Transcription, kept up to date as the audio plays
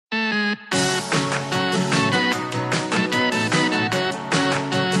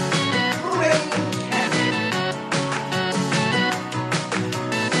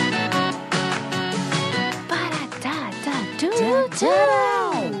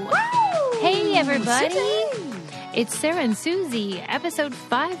everybody. Susie. It's Sarah and Susie, episode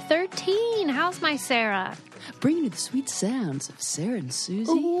 513. How's my Sarah? Bringing you the sweet sounds of Sarah and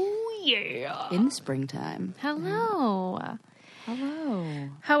Susie. Oh, yeah. In the springtime. Hello. Hello.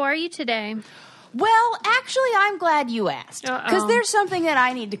 How are you today? Well, actually, I'm glad you asked. Because there's something that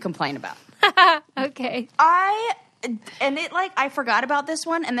I need to complain about. Okay. I forgot about this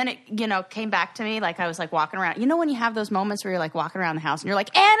one, and then it, came back to me, like, I was, like, walking around. You know when you have those moments where you're, like, walking around the house, and you're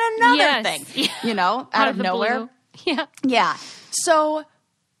like, and another thing, out of nowhere? Blue. Yeah. Yeah. So,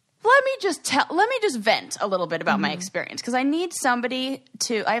 let me just vent a little bit about my experience, because I need somebody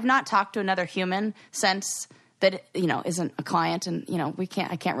I have not talked to another human since that, isn't a client, and,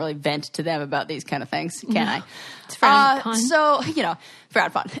 I can't really vent to them about these kind of things, can I? It's frowned upon. So,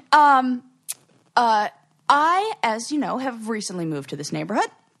 frowned upon. I, as you know, have recently moved to this neighborhood.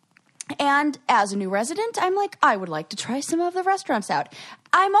 And as a new resident, I'm like, I would like to try some of the restaurants out.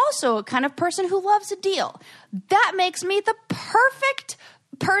 I'm also a kind of person who loves a deal. That makes me the perfect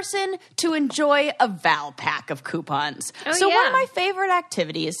person to enjoy a Val-Pak of coupons. One of my favorite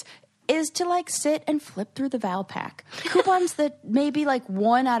activities is to, sit and flip through the Val-Pak. Coupons that maybe,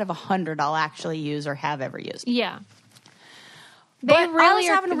 1 out of 100 I'll actually use or have ever used. Yeah. But They really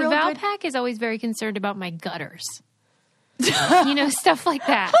are. The Val-Pak is always very concerned about my gutters. Stuff like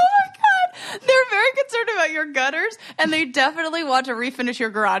that. Oh my God. They're very concerned about your gutters, and they definitely want to refinish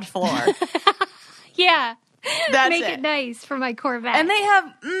your garage floor. Yeah. Make it nice for my Corvette. And they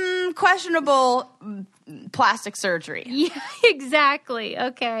have questionable plastic surgery. Yeah, exactly.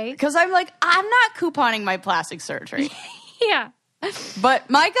 Okay. Because I'm like, I'm not couponing my plastic surgery. Yeah. But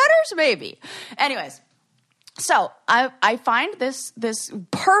my gutters, maybe. Anyways. So I find this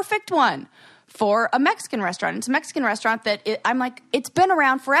perfect one for a Mexican restaurant. It's a Mexican restaurant that I'm like, it's been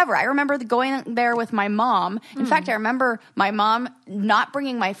around forever. I remember going there with my mom. In fact, I remember my mom not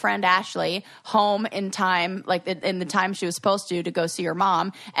bringing my friend Ashley home in time, in the time she was supposed to go see her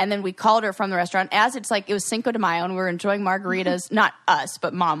mom. And then we called her from the restaurant as it was Cinco de Mayo and we were enjoying margaritas, not us,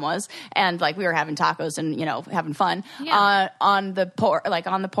 but mom was. And we were having tacos and, having fun on the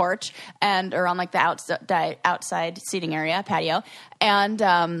porch or on the outside seating area, patio. And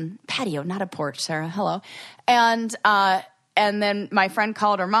patio, not a porch, Sarah. Hello. And then my friend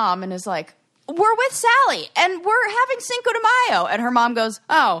called her mom and is like, we're with Sally and we're having Cinco de Mayo. And her mom goes,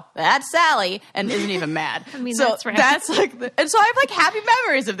 oh, that's Sally, and isn't even mad. I mean, so that's right. And so I have happy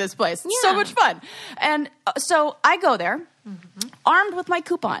memories of this place. It's so much fun. And so I go there armed with my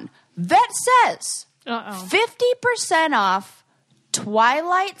coupon that says 50% off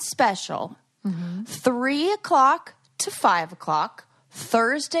Twilight Special, 3 o'clock to 5 o'clock,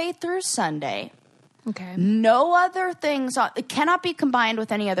 Thursday through Sunday. Okay. No other things. It cannot be combined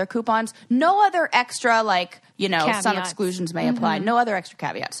with any other coupons. No other extra, caveats. Some exclusions may apply. No other extra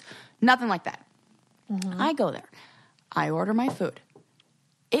caveats. Nothing like that. I go there. I order my food.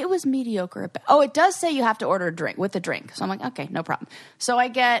 It was mediocre. It does say you have to order a drink with a drink. So I'm like, okay, no problem. So I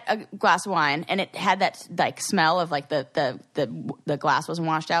get a glass of wine, and it had that smell of the glass wasn't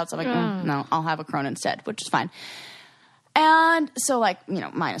washed out. So I'm like, no, I'll have a Corona instead, which is fine. And so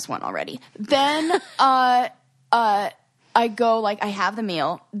 -1 already. Then I go I have the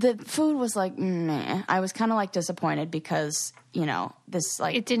meal. The food was meh. I was kind of disappointed because this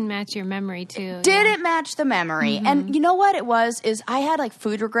it didn't match your memory too. Didn't match the memory. And you know what it was is I had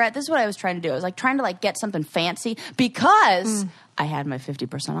food regret. This is what I was trying to do. I was trying to get something fancy because I had my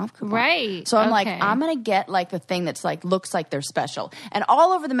 50% off coupon. Right. So I'm I'm going to get the thing that's looks like they're special. And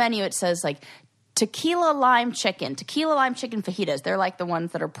all over the menu it says tequila lime chicken fajitas. They're the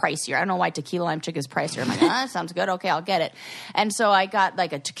ones that are pricier. I don't know why tequila lime chicken is pricier. I'm like, that sounds good. Okay, I'll get it. And so I got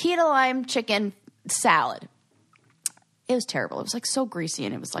a tequila lime chicken salad. It was terrible. It was so greasy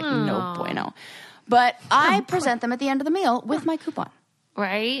and it was no bueno. But I present them at the end of the meal with my coupon.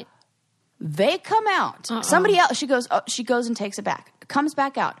 Right. They come out. Somebody else, she goes and takes it back. Comes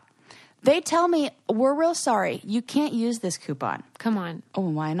back out. They tell me, we're real sorry. You can't use this coupon. Come on. Oh,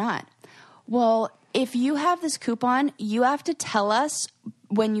 why not? Well, if you have this coupon, you have to tell us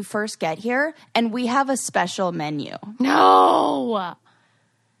when you first get here, and we have a special menu. No!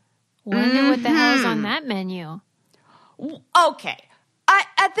 Wonder what the hell is on that menu. Okay. I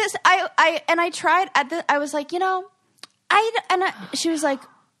tried at this. I was like, she was like,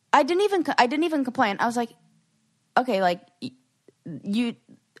 I didn't even complain. I was like, okay, you.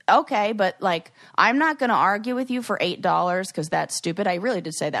 Okay, but I'm not going to argue with you for $8 because that's stupid. I really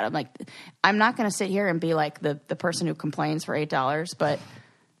did say that. I'm like, I'm not going to sit here and be the person who complains for $8, but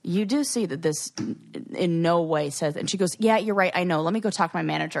you do see that this in no way says, and she goes, yeah, you're right. I know. Let me go talk to my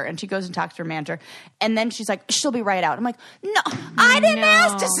manager. And she goes and talks to her manager. And then she's like, she'll be right out. I'm like, no, I didn't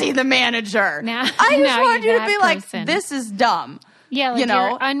ask to see the manager. Now, I just wanted you to be person. like, this is dumb. Yeah, like you know?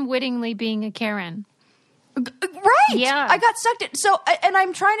 You're unwittingly being a Karen. Right. Yeah. I got sucked in. So, and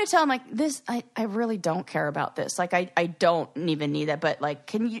I'm trying to tell him, like, this, I really don't care about this. Like, I don't even need that. But, like,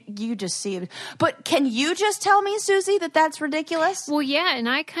 can you just see it? But can you just tell me, Susie, that that's ridiculous? Well, yeah. And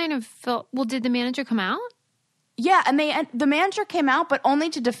I kind of felt, well, did the manager come out? Yeah. And the manager came out, but only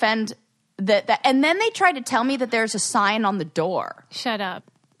to defend that. And then they tried to tell me that there's a sign on the door. Shut up.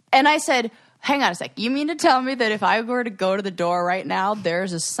 And I said, hang on a sec. You mean to tell me that if I were to go to the door right now,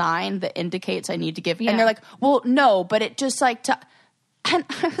 there's a sign that indicates I need to give? Yeah. And they're like, well, no, but it just like, and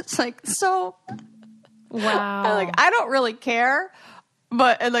I was like, so, wow. I'm like, I don't really care,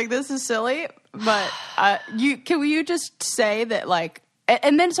 but and like, this is silly, but can you just say that like,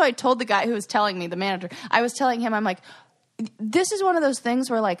 and then so I told the guy who was telling me, the manager, I was telling him, I'm like, this is one of those things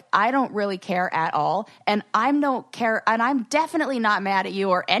where like I don't really care at all, and I don't care, and I'm definitely not mad at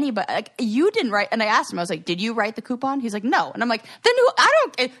you or anybody. Like you didn't write, and I asked him, I was like, "Did you write the coupon?" He's like, "No," and I'm like, "Then who? I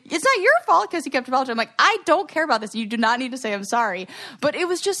don't. It's not your fault because he kept apologizing." I'm like, "I don't care about this. You do not need to say I'm sorry." But it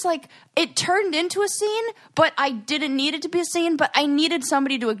was just like it turned into a scene, but I didn't need it to be a scene. But I needed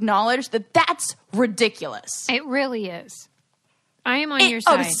somebody to acknowledge that that's ridiculous. It really is. I am on your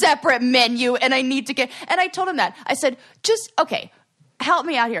side. A separate menu, and I need to get. And I told him that. I said, just okay, help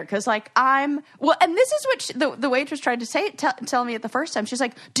me out here, because like I'm well. And this is what the waitress tried to tell me at the first time. She's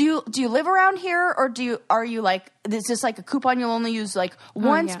like, do you live around here, or are you like, is this like a coupon you'll only use like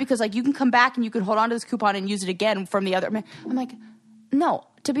once, because like you can come back and you can hold on to this coupon and use it again from the other. I'm like, no.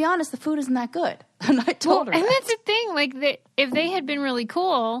 To be honest, the food isn't that good. And I told her. And that's the thing. Like, if they had been really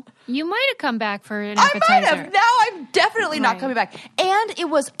cool, you might have come back for an appetizer. I might have. Now I'm definitely not coming back. And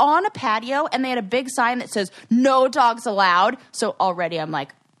it was on a patio, and they had a big sign that says, no dogs allowed. So already I'm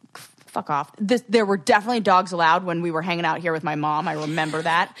like, fuck off. There were definitely dogs allowed when we were hanging out here with my mom. I remember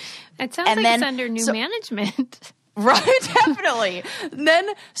that. It sounds like it's under new management. Right, definitely.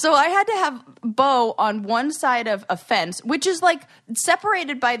 So I had to have Bo on one side of a fence, which is like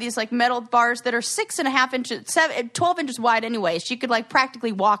separated by these like metal bars that are 6.5 inches, 12 inches wide anyway. She could like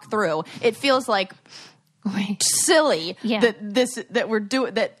practically walk through. It feels like silly that we're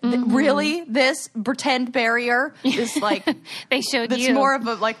doing that. Really, this pretend barrier is like they showed that's you. more of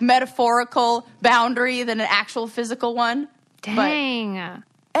a like metaphorical boundary than an actual physical one. Dang.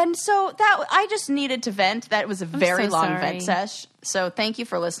 And so that I just needed to vent. That was a very long vent sesh. So thank you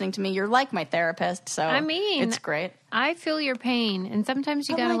for listening to me. You're like my therapist. So I mean, it's great. I feel your pain, and sometimes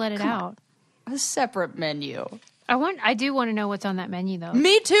you gotta let it out. A separate menu. I do want to know what's on that menu, though.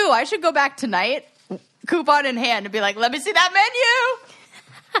 Me too. I should go back tonight, coupon in hand, and be like, "Let me see that menu."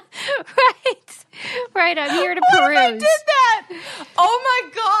 Right. I'm here to peruse. What if I did that? Oh my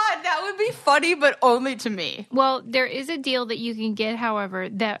God, that would be funny, but only to me. Well, there is a deal that you can get, however,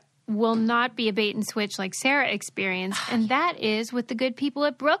 that will not be a bait and switch like Sarah experienced, and that is with the good people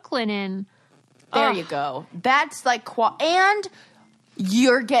at Brooklyn. There you go. That's like and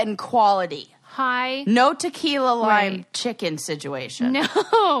you're getting quality. No tequila lime chicken situation.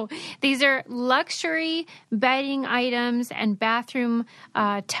 No. These are luxury bedding items and bathroom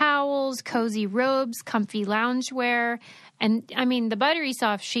towels, cozy robes, comfy loungewear. And, I mean, the buttery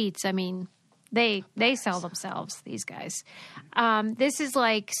soft sheets, I mean, they sell themselves, these guys. This is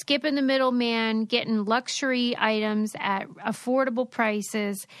like skipping the middleman, getting luxury items at affordable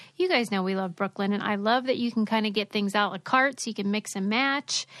prices. You guys know we love Brooklyn, and I love that you can kind of get things out like carts. You can mix and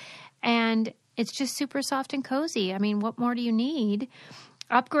match. And it's just super soft and cozy. I mean, what more do you need?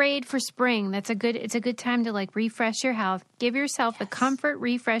 Upgrade for spring. It's a good time to like refresh your house. Give yourself the comfort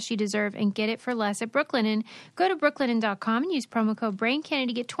refresh you deserve and get it for less at Brooklinen. Go to brooklinen.com and use promo code BRAINCANDY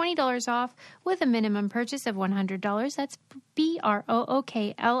to get $20 off with a minimum purchase of $100. That's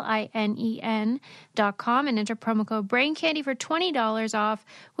BROOKLINEN.com and enter promo code BRAINCANDY for $20 off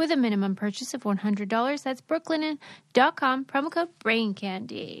with a minimum purchase of $100. That's brooklinen.com, promo code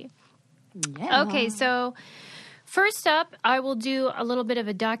BRAINCANDY. Yeah. Okay, so first up, I will do a little bit of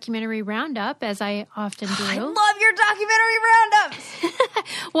a documentary roundup, as I often do. I love your documentary roundups.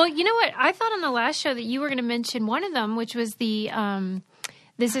 Well, you know what? I thought on the last show that you were going to mention one of them, which was the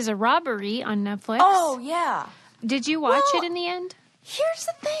This Is a Robbery on Netflix. Oh, yeah. Did you watch it in the end? Here's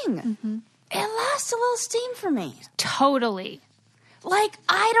the thing. Mm-hmm. It lost a little steam for me. Totally. Like,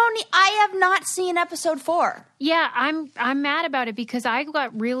 I have not seen episode 4. Yeah, I'm mad about it because I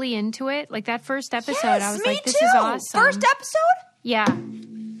got really into it. Like that first episode, I was like, this is awesome. First episode? Yeah.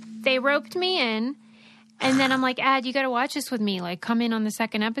 They roped me in, And then I'm like, Ad, you got to watch this with me. Like, come in on the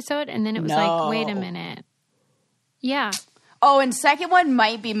second episode. And then it was like, wait a minute. Yeah. Oh, and second one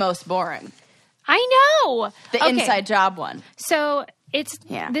might be most boring. I know. The inside job one. So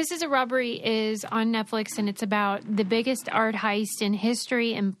This Is a Robbery is on Netflix, and it's about the biggest art heist in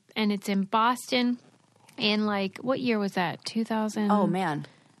history, and it's in Boston in like, what year was that? 2000? Oh, man.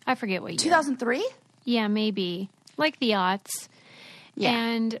 I forget what year. 2003? Yeah, maybe. Like the aughts. Yeah.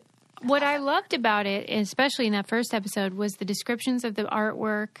 And what I loved about it, especially in that first episode, was the descriptions of the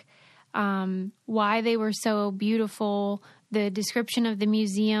artwork, why they were so beautiful, the description of the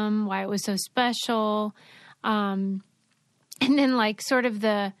museum, why it was so special, and then like sort of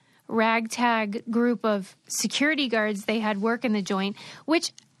the ragtag group of security guards they had work in the joint,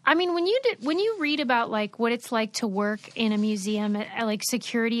 which, I mean, when you read about like what it's like to work in a museum at like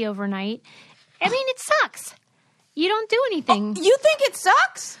security overnight, I mean, it sucks. You don't do anything. Oh, you think it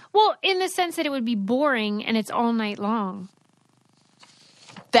sucks? Well, in the sense that it would be boring and it's all night long.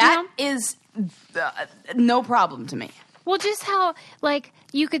 That is no problem to me. Well, just how, like,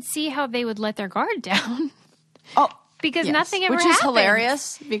 you could see how they would let their guard down. Oh, because nothing ever Which happens. is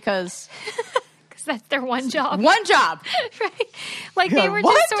hilarious because that's their one job. One job. Right? Like, they were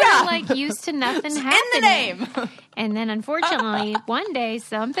just sort of, like, used to nothing happening. In the name. And then, unfortunately, one day,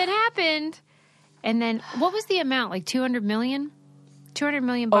 something happened. And then, what was the amount? Like, 200 million? 200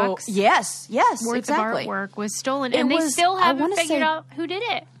 million bucks? Oh, yes, worth exactly. of artwork was stolen. And they still haven't figured out who did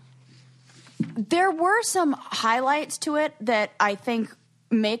it. There were some highlights to it that I think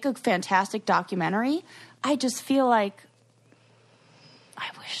make a fantastic documentary. I just feel like I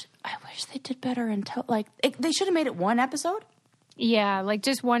wish they did better they should have made it one episode. Yeah, like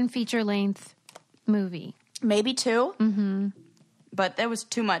just one feature-length movie. Maybe two. Mm-hmm. But there was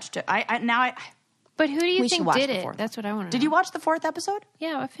too much to... But who do you think did it? That's what I want to know. Did you watch the fourth episode?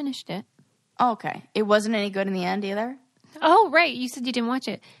 Yeah, I finished it. Oh, okay. It wasn't any good in the end either? Oh, right. You said you didn't watch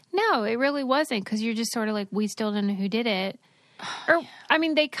it. No, it really wasn't, because you're just sort of like, we still don't know who did it. Or, I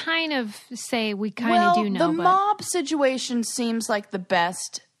mean, they kind of say we kind of do know. The mob situation seems like the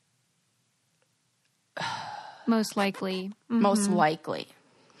best. Most likely. Mm-hmm. Most likely.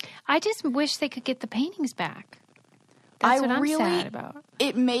 I just wish they could get the paintings back. That's what I'm sad about.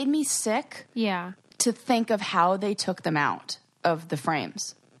 It made me sick. Yeah. To think of how they took them out of the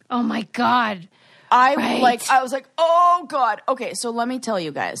frames. Oh my God. I was like, oh God. Okay, so let me tell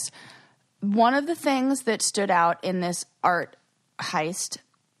you guys. One of the things that stood out in this art heist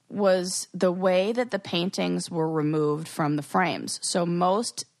was the way that the paintings were removed from the frames.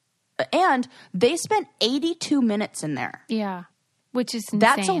 And they spent 82 minutes in there. Yeah. Which is insane.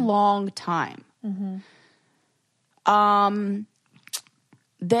 That's a long time. Mm-hmm.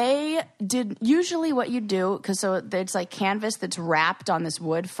 They did usually what you do, because it's like canvas that's wrapped on this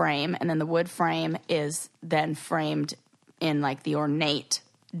wood frame, and then the wood frame is then framed in like the ornate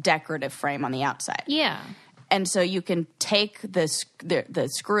decorative frame on the outside. Yeah. And so you can take the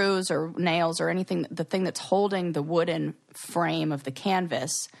screws or nails or anything, the thing that's holding the wooden frame of the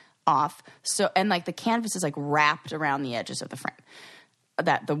canvas off. So, and like the canvas is like wrapped around the edges of the frame.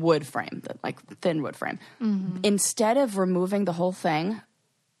 The wood frame, the like thin wood frame. Mm-hmm. Instead of removing the whole thing,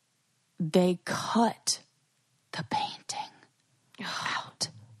 they cut the painting out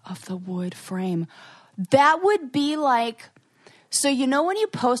of the wood frame. That would be like, so you know when you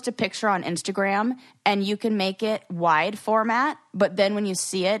post a picture on Instagram and you can make it wide format, but then when you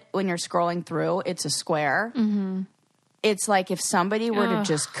see it, when you're scrolling through, it's a square. Mm-hmm. It's like if somebody were to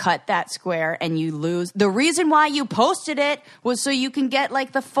just cut that square and you lose. The reason why you posted it was so you can get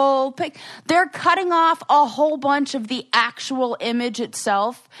like the full pic. They're cutting off a whole bunch of the actual image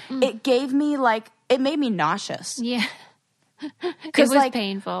itself. Mm. It made me nauseous. Yeah. It was like,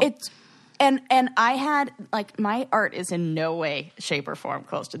 painful. And I had, like, my art is in no way, shape, or form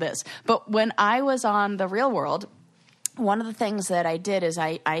close to this. But when I was on The Real World, one of the things that I did is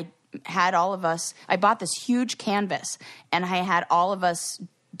I had all of us, I bought this huge canvas, and I had all of us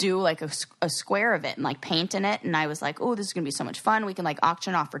do like a square of it and like paint in it. And I was like, oh, this is going to be so much fun. We can like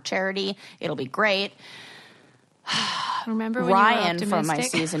auction off for charity. It'll be great. Remember when Ryan from my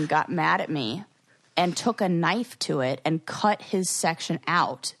season got mad at me and took a knife to it and cut his section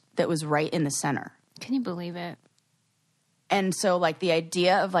out that was right in the center. Can you believe it? And so like the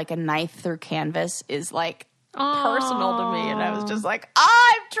idea of like a knife through canvas is like personal to me, and I was just like,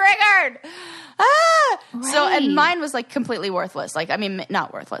 I'm triggered. Right. So, and mine was like completely worthless. Like, I mean,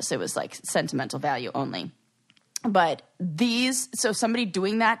 not worthless. It was like sentimental value only. But so somebody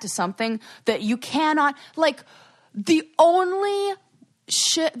doing that to something that you cannot, like, the only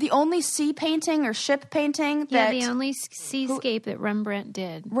the only sea painting or ship painting that the only seascape that Rembrandt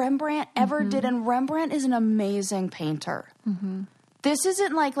did. Rembrandt ever did, and Rembrandt is an amazing painter. This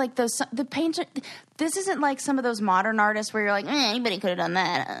isn't like the painter. This isn't like some of those modern artists where you're like, anybody could have done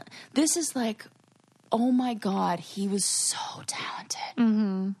that. This is like, oh my God, he was so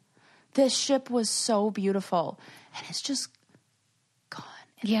talented. This ship was so beautiful, and it's just gone.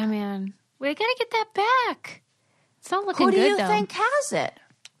 Yeah, man, we gotta get that back. It's not looking good, though. Who do you think has it?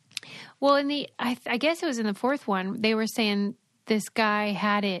 Well, I guess it was in the fourth one. They were saying this guy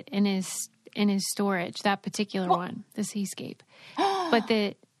had it in his storage, that particular one, the seascape. But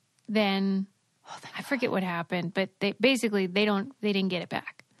then I forget what happened. But they didn't get it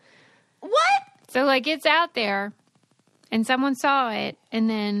back. What? So like it's out there, and someone saw it, and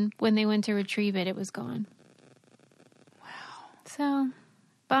then when they went to retrieve it, it was gone. Wow. So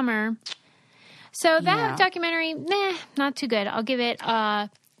bummer. So that documentary, not too good. I'll give it 2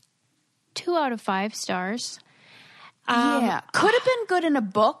 out of 5 stars. Could have been good in a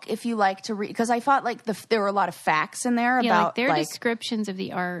book if you like to read, because I thought like there were a lot of facts in there about like their descriptions of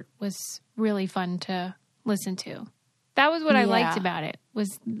the art was really fun to listen to. That was what I liked about it,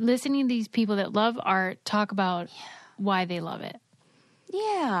 was listening to these people that love art talk about why they love it.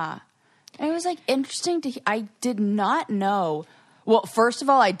 Yeah. And it was like interesting I did not know. Well, first of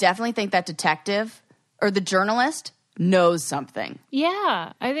all, I definitely think that detective or the journalist knows something.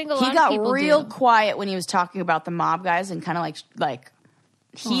 Yeah, I think a lot of people He got real quiet when he was talking about the mob guys, and kind of like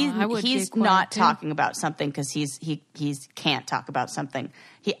he's not talking about something because he can't talk about something.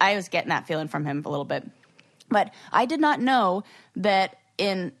 I was getting that feeling from him a little bit, but I did not know that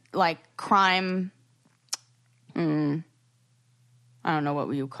in like crime. I don't know what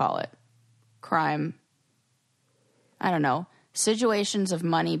you call it. Crime. I don't know. Situations of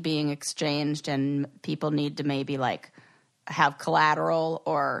money being exchanged and people need to maybe like have collateral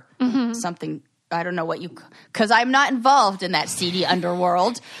or something. I don't know what because I'm not involved in that seedy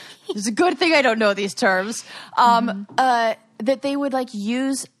underworld. It's a good thing I don't know these terms. That they would like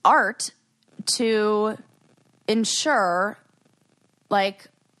use art to ensure like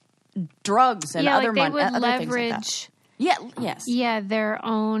drugs and other money. They would leverage. Their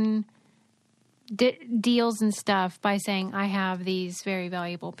own deals and stuff by saying, I have these very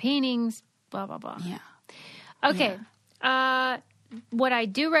valuable paintings, blah, blah, blah. Yeah. Okay. Yeah. What I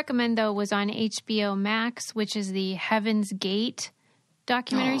do recommend, though, was on HBO Max, which is the Heaven's Gate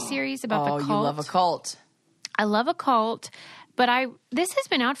documentary series about the cult. Oh, you love a cult. I love a cult, but this has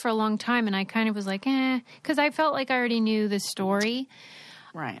been out for a long time, and I kind of was like, because I felt like I already knew the story.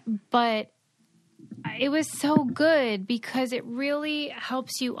 Right. But it was so good because it really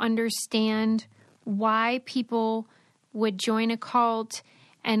helps you understand why people would join a cult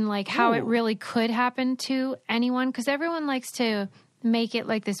and like how it really could happen to anyone. Because everyone likes to make it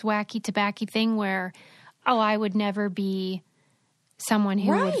like this wacky tobacco thing where, I would never be someone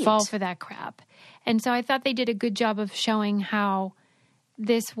who would fall for that crap. And so I thought they did a good job of showing how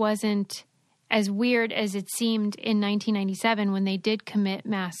this wasn't as weird as it seemed in 1997 when they did commit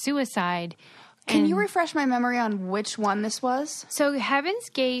mass suicide. Can you refresh my memory on which one this was? So Heaven's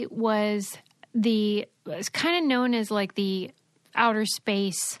Gate was kind of known as like the outer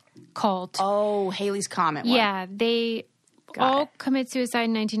space cult. Oh, Halley's Comet one. Yeah, they all commit suicide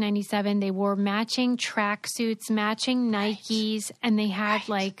in 1997. They wore matching tracksuits, matching Nikes, and they had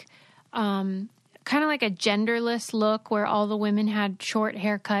like kind of like a genderless look where all the women had short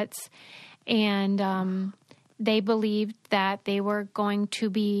haircuts. And they believed that they were going to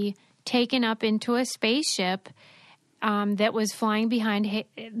be taken up into a spaceship that was flying behind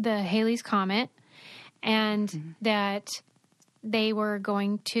the Halley's Comet, and that they were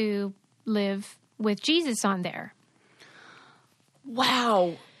going to live with Jesus on there.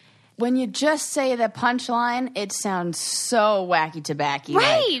 Wow. When you just say the punchline, it sounds so wacky tobacco.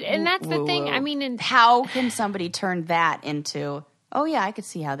 Right. Like, and that's the thing. I mean, how can somebody turn that into, oh, yeah, I could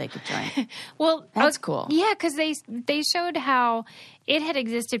see how they could join. Well, that's cool. Yeah, because they showed how it had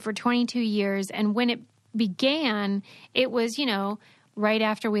existed for 22 years. And when it began, it was, right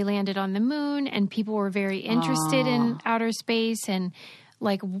after we landed on the moon, and people were very interested in outer space and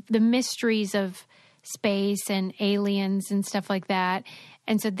like the mysteries of space and aliens and stuff like that.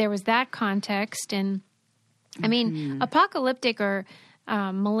 And so there was that context. And I mean, apocalyptic or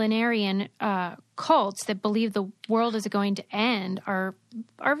millenarian cults that believe the world is going to end are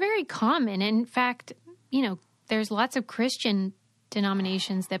very common. In fact, there's lots of Christian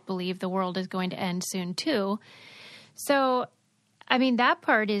denominations that believe the world is going to end soon too. So, I mean, that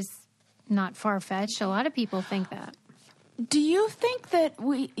part is not far-fetched. A lot of people think that. Do you think that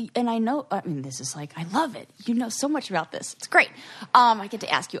and I know, I mean, this is like, I love it. You know so much about this. It's great. I get to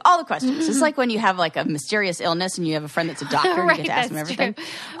ask you all the questions. It's like when you have like a mysterious illness and you have a friend that's a doctor and Right, you get to ask them that's everything. true.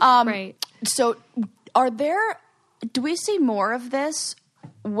 Right. So do we see more of this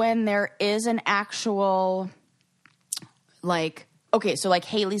when there is an actual, like, okay, so like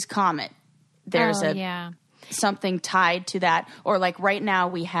Halley's Comet, there's something tied to that, or like right now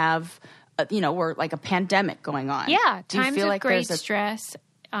we have, we're like a pandemic going on. Yeah, do you times feel of like great there's stress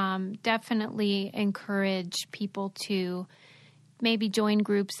definitely encourage people to maybe join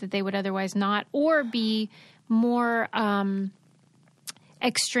groups that they would otherwise not, or be more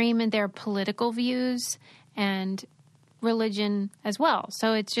extreme in their political views and religion as well.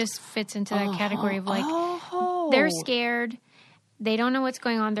 So it just fits into that category of like, they're scared, they don't know what's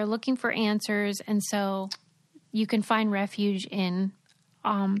going on, they're looking for answers, and so you can find refuge in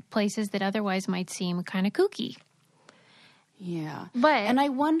places that otherwise might seem kind of kooky. Yeah. And I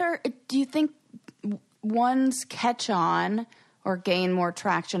wonder, do you think ones catch on or gain more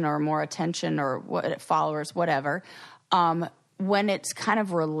traction or more attention or followers, whatever, when it's kind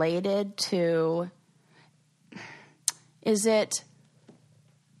of related to,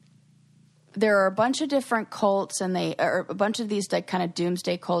 there are a bunch of different cults and a bunch of these like kind of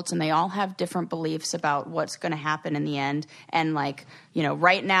doomsday cults, and they all have different beliefs about what's going to happen in the end. And like,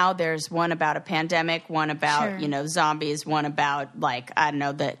 right now there's one about a pandemic, one about, zombies, one about like, I don't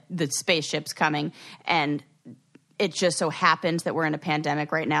know, the spaceships coming. And it just so happens that we're in a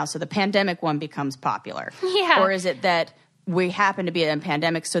pandemic right now. So the pandemic one becomes popular. Yeah. Or is it that we happen to be in a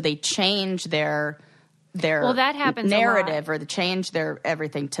pandemic, so they change their that happens narrative, or they change their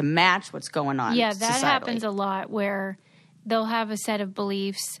everything to match what's going on. Yeah, that societally. happens a lot, where they'll have a set of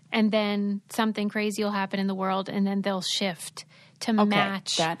beliefs and then something crazy will happen in the world and then they'll shift to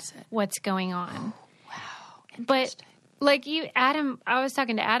match what's going on. Wow. But like Adam, I was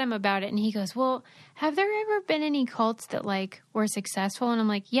talking to Adam about it, and he goes, well, have there ever been any cults that like were successful? And I'm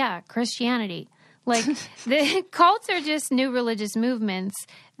like, yeah, Christianity. Like the cults are just new religious movements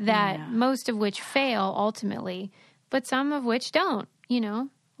that most of which fail ultimately, but some of which don't,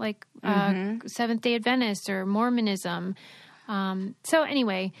 like Seventh-day Adventists or Mormonism. So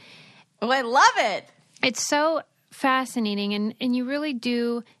anyway. Oh, I love it. It's so fascinating, and you really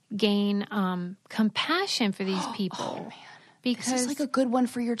do gain compassion for these people. Oh, man. Because this is like a good one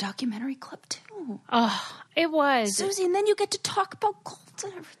for your documentary clip, too. Oh, it was. Susie, and then you get to talk about cults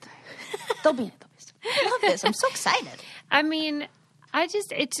and everything. They'll be in it. I love this. I'm so excited. I mean,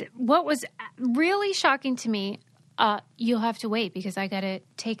 it's what was really shocking to me. You'll have to wait because I got to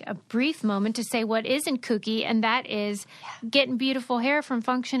take a brief moment to say what isn't kooky, and that is getting beautiful hair from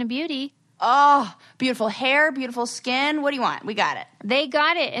Function of Beauty. Oh, beautiful hair, beautiful skin. What do you want? We got it. They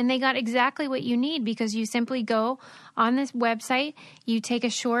got it, and they got exactly what you need, because you simply go on this website, you take a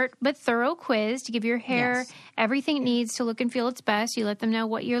short but thorough quiz to give your hair everything it needs to look and feel its best. You let them know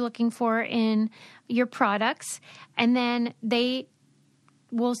what you're looking for in your products, and then they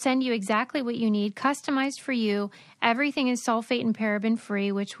will send you exactly what you need, customized for you. Everything is sulfate and paraben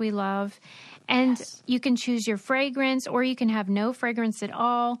free, which we love. And you can choose your fragrance, or you can have no fragrance at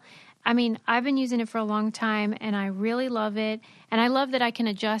all. I mean, I've been using it for a long time, and I really love it. And I love that I can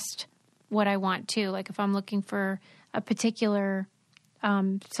adjust what I want to. Like if I'm looking for a particular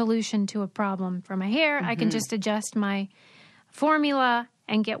solution to a problem for my hair, I can just adjust my formula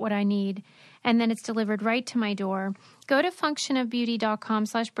and get what I need. And then it's delivered right to my door. Go to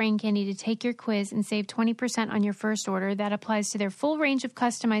functionofbeauty.com/braincandy to take your quiz and save 20% on your first order. That applies to their full range of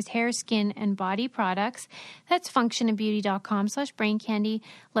customized hair, skin, and body products. That's functionofbeauty.com/braincandy.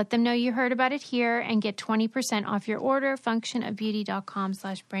 Let them know you heard about it here and get 20% off your order.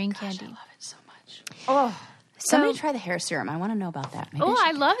 Functionofbeauty.com/braincandy. Gosh, I love it so much. Oh, somebody try the hair serum. I want to know about that. Maybe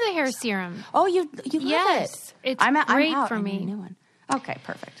I love the hair serum. Oh, you love it. It's great for me. I need a new one. Okay,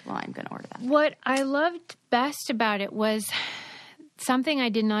 perfect. Well, I'm going to order that. What I loved best about it was something I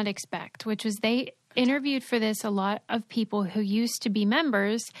did not expect, which was they interviewed for this a lot of people who used to be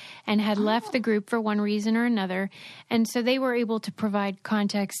members and had left the group for one reason or another. And so they were able to provide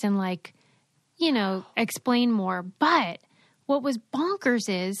context and explain more. But what was bonkers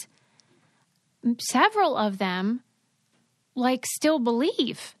is several of them still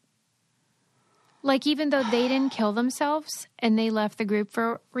believe. Like, even though they didn't kill themselves and they left the group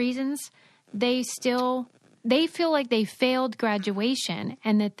for reasons, they feel like they failed graduation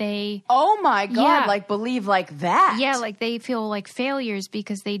and that they... Oh, my God. Believe like that. Yeah, they feel like failures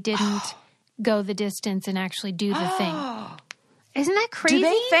because they didn't go the distance and actually do the thing. Isn't that crazy? Do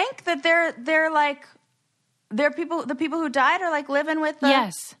they think that they're the people who died are living with the...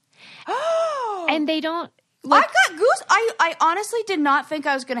 Yes. And they don't... I got goose. I honestly did not think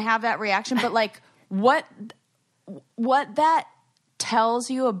I was going to have that reaction, but like what that tells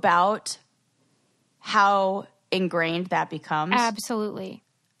you about how ingrained that becomes. Absolutely.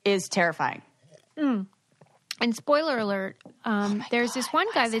 Is terrifying. And spoiler alert, there's this one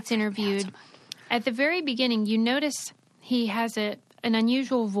guy that's interviewed. At the very beginning, you notice he has an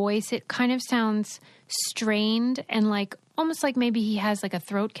unusual voice. It kind of sounds strained and like almost like maybe he has like a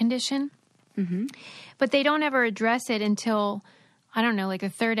throat condition. Mm-hmm. But they don't ever address it until, I don't know, like the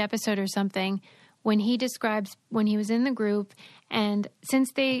third episode or something, when he describes when he was in the group. And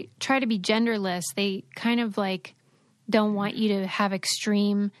since they try to be genderless, they kind of like don't want you to have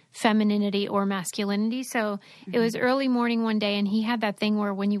extreme femininity or masculinity. So it was early morning one day, and he had that thing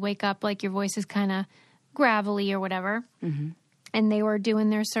where when you wake up, like your voice is kind of gravelly or whatever. Mm-hmm. And they were doing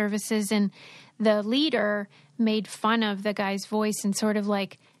their services, and the leader made fun of the guy's voice and sort of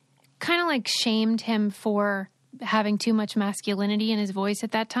like, kind of like shamed him for having too much masculinity in his voice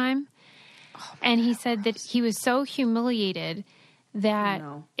at that time. And he said that he was so humiliated that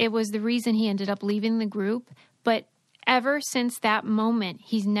it was the reason he ended up leaving the group. But ever since that moment,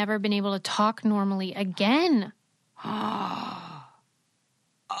 he's never been able to talk normally again. Oh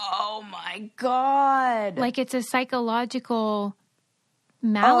my God. Like it's a psychological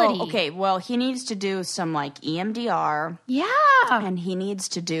malady. Oh, okay. Well, he needs to do some like EMDR. Yeah. And he needs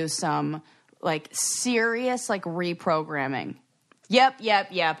to do some like serious like reprogramming. Yep.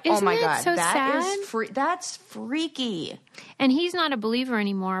 Isn't oh my it God. So That sad? is that's freaky. And he's not a believer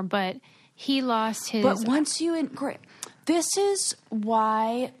anymore, but he lost his... But once you... This is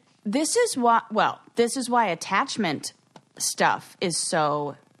why attachment stuff is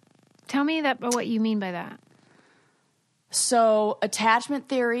so... Tell me what you mean by that. So attachment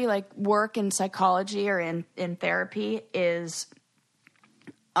theory, like work in psychology or in therapy, is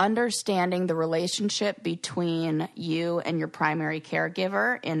understanding the relationship between you and your primary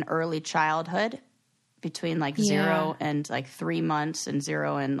caregiver in early childhood, between like 0 and like 3 months and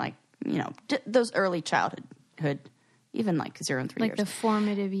 0 and like, you know, those early childhood, even like 0 and 3 years. Like the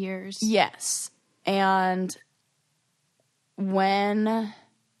formative years. Yes. And when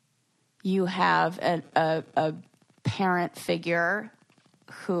you have a parent figure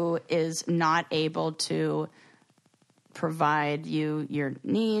who is not able to provide you your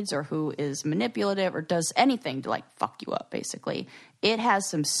needs, or who is manipulative or does anything to like fuck you up, basically, it has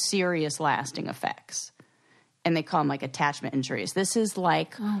some serious lasting effects. And they call them like attachment injuries. This is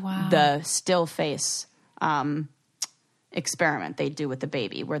like the still face experiment they do with the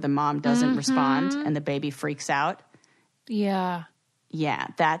baby, where the mom doesn't respond and the baby freaks out. Yeah,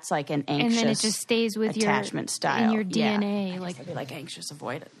 that's like an anxious, and then it just stays with attachment style in your DNA. Like I'd be like anxious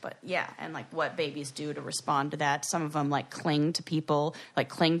avoidant, but yeah, and like what babies do to respond to that. Some of them like cling to people, like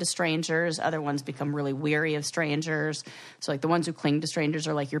cling to strangers. Other ones become really weary of strangers. So like the ones who cling to strangers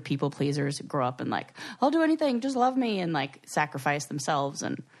are like your people pleasers who grow up and like, I'll do anything, just love me, and like sacrifice themselves.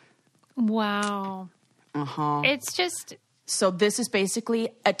 And wow, it's just. So this is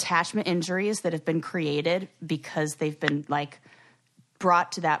basically attachment injuries that have been created because they've been like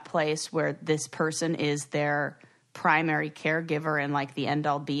brought to that place where this person is their primary caregiver and like the end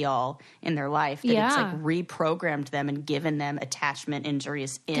all be all in their life. That it's like reprogrammed them and given them attachment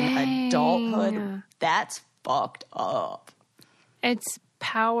injuries in adulthood. That's fucked up. It's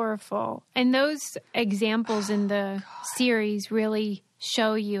powerful. And those examples in the series really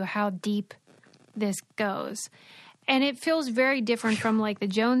show you how deep this goes. And it feels very different from like the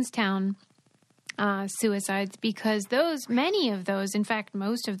Jonestown suicides, because many of those, in fact,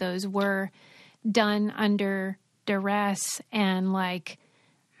 most of those were done under duress, and like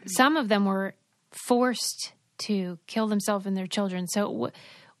some of them were forced to kill themselves and their children. So it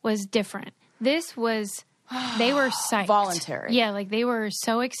was different. This was, they were psyched. Voluntary. Yeah, like they were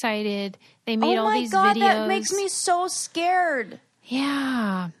so excited. They made all these videos. Oh my God, that makes me so scared.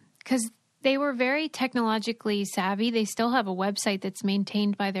 Yeah, because they were very technologically savvy. They still have a website that's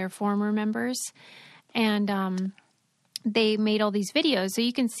maintained by their former members. And they made all these videos. So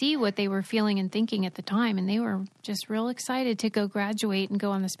you can see what they were feeling and thinking at the time. And they were just real excited to go graduate and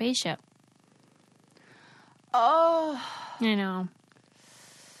go on the spaceship. Oh. I know.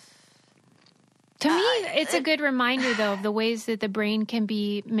 To me, it's a good reminder, though, of the ways that the brain can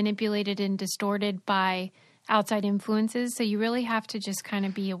be manipulated and distorted by outside influences. So you really have to just kind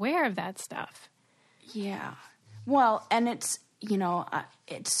of be aware of that stuff. Yeah. Well, and it's, you know,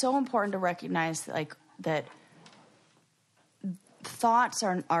 it's so important to recognize like that thoughts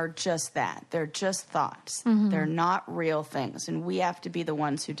are just that. They're just thoughts. Mm-hmm. They're not real things. And we have to be the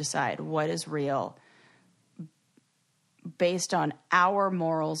ones who decide what is real based on our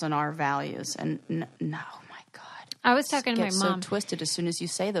morals and our values. And no, oh my I was talking to my get mom. so twisted as soon as you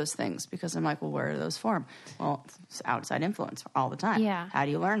say those things because I'm like, well, where are those from? Well, it's outside influence all the time. Yeah. How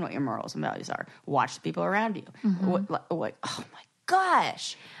do you learn what your morals and values are? Watch the people around you. Mm-hmm. What, oh my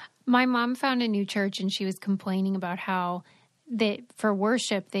gosh. My mom found a new church and she was complaining about how for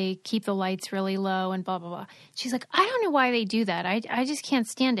worship, they keep the lights really low and blah, blah, blah. She's like, I don't know why they do that. I just can't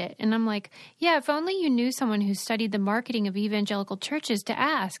stand it. And I'm like, yeah, if only you knew someone who studied the marketing of evangelical churches to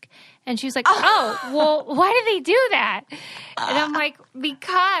ask. And she was like, oh, well, why do they do that? And I'm like,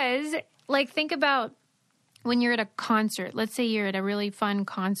 because, like, think about when you're at a concert. Let's say you're at a really fun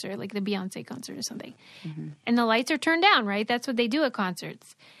concert, like the Beyonce concert or something. Mm-hmm. And the lights are turned down, right? That's what they do at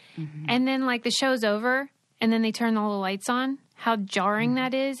concerts. Mm-hmm. And then, like, the show's over. And then they turn all the lights on, how jarring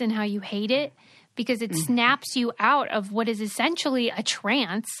that is and how you hate it because it snaps you out of what is essentially a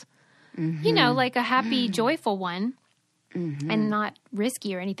trance, you know, like a happy, joyful one and not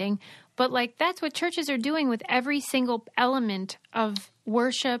risky or anything. But like that's what churches are doing with every single element of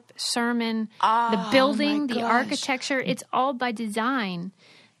worship, sermon, the building, the architecture. It's all by design.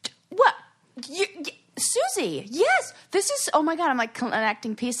 What? Susie, yes. This is, oh my God, I'm like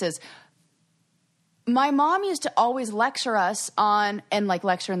connecting pieces. My mom used to always lecture us on, and like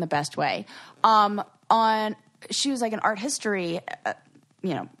lecture in the best way, she was like an art history,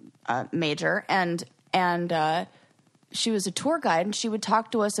 major, and she was a tour guide, and she would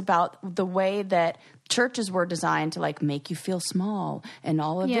talk to us about the way that churches were designed to like make you feel small and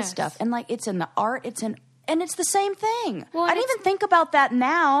all of this stuff, and like it's in the art, and it's the same thing. Well, I didn't even think about that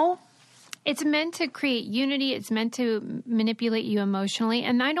now. It's meant to create unity. It's meant to manipulate you emotionally.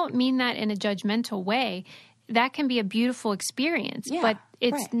 And I don't mean that in a judgmental way. That can be a beautiful experience, but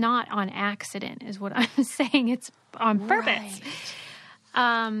it's not on accident is what I'm saying. It's on purpose.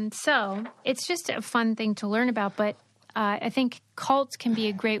 Right. So it's just a fun thing to learn about. But I think cults can be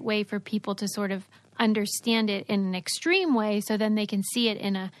a great way for people to sort of understand it in an extreme way so then they can see it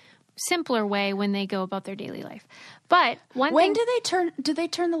in a simpler way when they go about their daily life. But when do they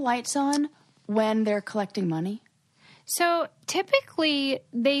turn the lights on when they're collecting money? So typically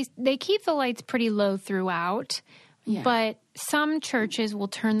they keep the lights pretty low throughout, but some churches will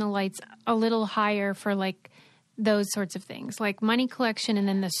turn the lights a little higher for like those sorts of things, like money collection and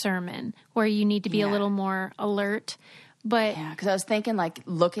then the sermon where you need to be a little more alert. But because I was thinking like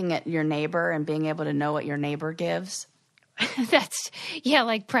looking at your neighbor and being able to know what your neighbor gives. That's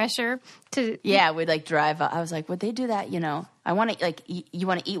like pressure to we'd like drive up. I was like, would they do that? You know, I want to like you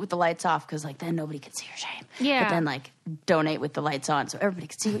want to eat with the lights off because like then nobody can see your shame. But then like donate with the lights on so everybody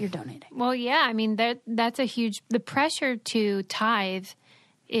can see what you're donating. Well, I mean that's a huge. The pressure to tithe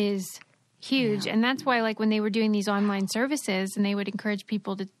is huge, and that's why like when they were doing these online services and they would encourage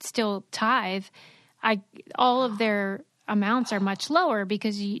people to still tithe, all of their amounts are much lower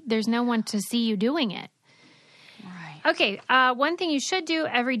because there's no one to see you doing it. Okay, one thing you should do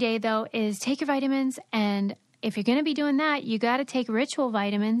every day, though, is take your vitamins. And if you're going to be doing that, you got to take ritual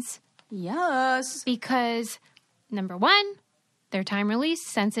vitamins. Yes. Because, number one, they're time release,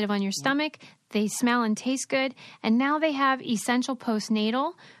 sensitive on your stomach. They smell and taste good. And now they have essential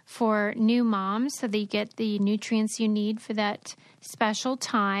postnatal for new moms so that you get the nutrients you need for that special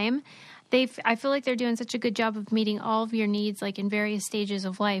time. I feel like they're doing such a good job of meeting all of your needs, like in various stages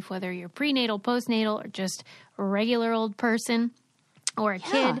of life, whether you're prenatal, postnatal, or just a regular old person or a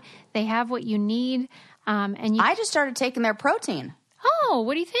kid. They have what you need. I just started taking their protein. Oh,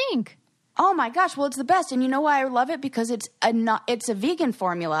 what do you think? Oh my gosh! Well, it's the best, and you know why I love it? Because it's a vegan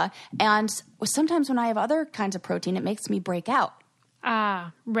formula, and sometimes when I have other kinds of protein, it makes me break out.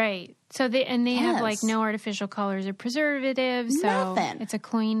 Ah, right. So they have like no artificial colors or preservatives. So Nothing. It's a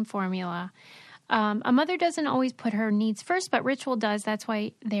clean formula. A mother doesn't always put her needs first, but Ritual does. That's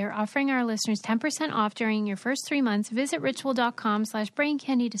why they're offering our listeners 10% off during your first 3 months. Visit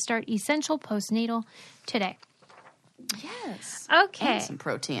ritual.com/braincandy to start essential postnatal today. Yes. Okay. And some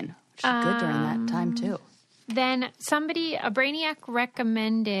protein, which is good during that time too. Then a Brainiac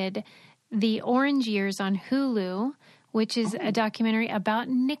recommended The Orange Years on Hulu, which is a documentary about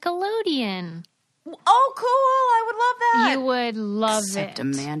Nickelodeon. Oh, cool. I would love that. You would love Except it.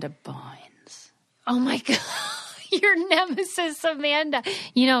 Amanda Bynes. Oh, my God. Your nemesis, Amanda.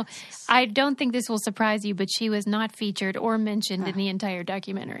 You know, I don't think this will surprise you, but she was not featured or mentioned in the entire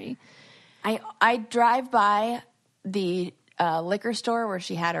documentary. I drive by the liquor store where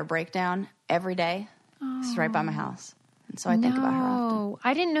she had her breakdown every day. It's right by my house. And so I think about her often.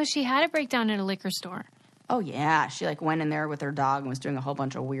 I didn't know she had a breakdown at a liquor store. Oh, yeah. She like went in there with her dog and was doing a whole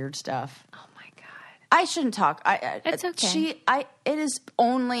bunch of weird stuff. Oh, my God. I shouldn't talk. It's okay. It is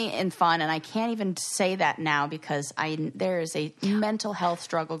only in fun, and I can't even say that now because there is a mental health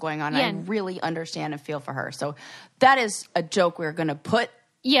struggle going on. Yeah. And I really understand and feel for her. So that is a joke we're going to put.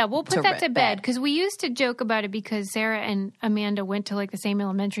 Yeah, we'll put that to bed because we used to joke about it because Sarah and Amanda went to like the same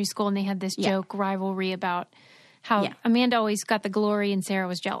elementary school and they had this joke rivalry about how Amanda always got the glory and Sarah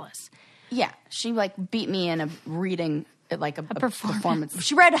was jealous. Yeah, she like beat me in a reading. Like a performance.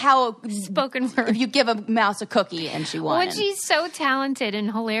 She read how spoken word. If you give a mouse a cookie and she won. Well, she's so talented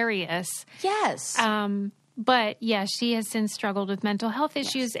and hilarious. Yes. But yeah, she has since struggled with mental health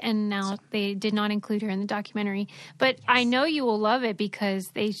issues, and now they did not include her in the documentary. But I know you will love it because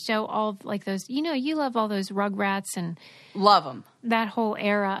they show all of, like those. You know, you love all those Rugrats and love them. That whole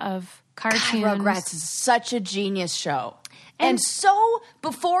era of cartoons. God, Rugrats is such a genius show, and so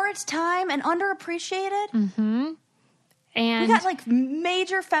before its time and underappreciated. Mm-hmm. And we got like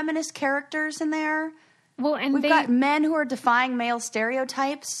major feminist characters in there. Well, and we've got men who are defying male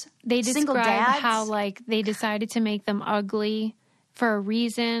stereotypes. They single describe dads. how like they decided to make them ugly for a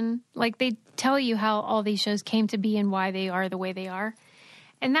reason. Like they tell you how all these shows came to be and why they are the way they are.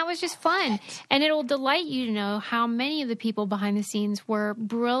 And that was just fun. And it'll delight you to know how many of the people behind the scenes were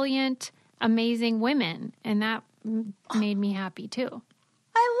brilliant, amazing women. And that made me happy too.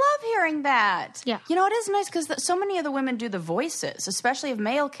 I love hearing that. Yeah. You know, it is nice because so many of the women do the voices, especially of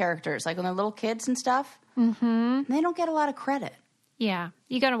male characters, like when they're little kids and stuff. Mm-hmm. And they don't get a lot of credit. Yeah.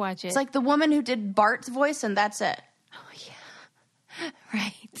 You got to watch it. It's like the woman who did Bart's voice, and that's it. Oh, yeah.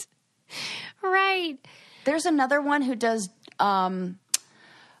 Right. Right. There's another one who does the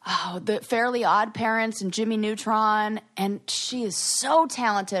Fairly Odd Parents and Jimmy Neutron, and she is so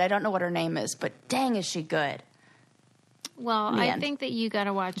talented. I don't know what her name is, but dang, is she good. Well, I think that you got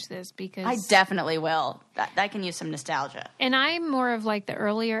to watch this because... I definitely will. That can use some nostalgia. And I'm more of like the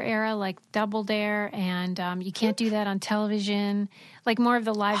earlier era, like Double Dare, and You Can't Do That on Television, like more of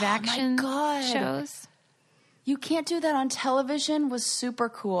the live action shows. You Can't Do That on Television was super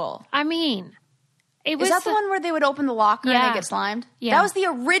cool. I mean, it was... Is that the one where they would open the locker and they get slimed? Yeah. That was the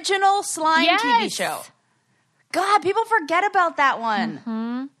original slime TV show. God, people forget about that one.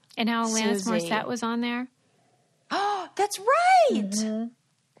 Mm-hmm. And how Alanis Susie. Morissette was on there. Oh, that's right. Mm-hmm.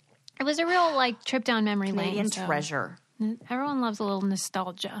 It was a real like trip down memory lane. Canadian treasure. Everyone loves a little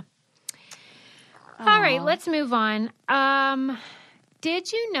nostalgia. All right, let's move on.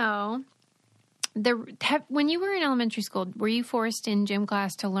 Did you know when you were in elementary school, were you forced in gym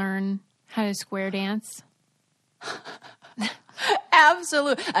class to learn how to square dance?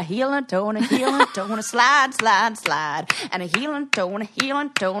 Absolutely. A heel and toe and a heel and toe and a slide, slide, slide. And a heel and toe and a heel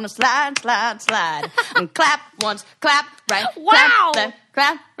and toe and a slide, slide, slide. And clap once, clap right. Wow. Clap left,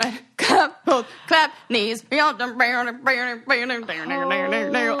 clap right, clap both, clap knees. I don't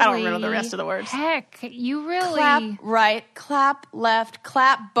remember the rest of the words. Heck, you really... Clap right, clap left,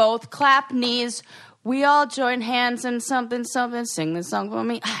 clap both, clap knees. We all join hands and something, something, sing the song for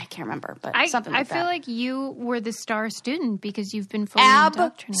me. I can't remember, but something like that. I feel like you were the star student because you've been fully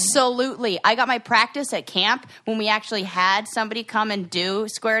indoctrinated. Absolutely. I got my practice at camp when we actually had somebody come and do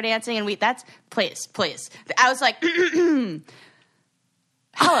square dancing, and please. I was like,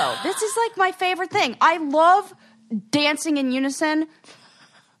 hello, this is like my favorite thing. I love dancing in unison.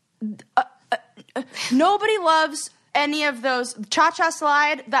 Nobody loves any of those cha-cha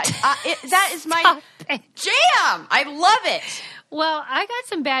slide. That is my jam. I love it. Well, I got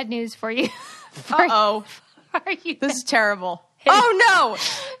some bad news for you. Uh-oh. This is terrible. Oh, no.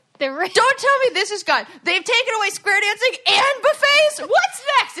 Don't tell me this is gone. They've taken away square dancing and buffets? What's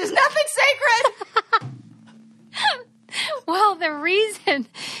next? Is nothing sacred? Well, the reason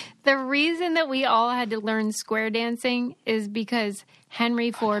that we all had to learn square dancing is because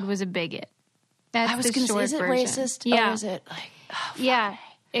Henry Ford was a bigot. That's the short version. Is it racist? Yeah. Or is it like... Oh, yeah.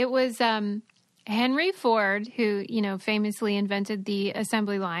 It was Henry Ford who, famously invented the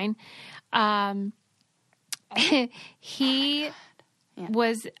assembly line. He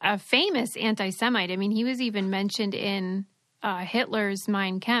was a famous anti-Semite. I mean, he was even mentioned in Hitler's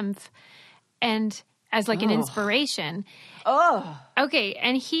Mein Kampf and as like an inspiration. Oh. Okay,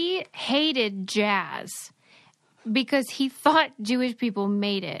 and he hated jazz because he thought Jewish people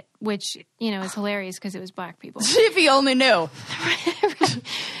made it, which, is hilarious because it was black people. If he only knew.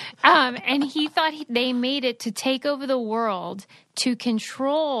 And he thought they made it to take over the world to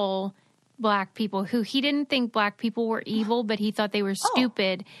control black people who he didn't think black people were evil, but he thought they were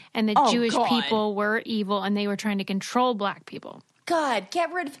stupid and that Jewish people were evil and they were trying to control black people. God,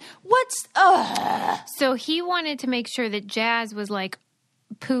 get rid of... So he wanted to make sure that jazz was like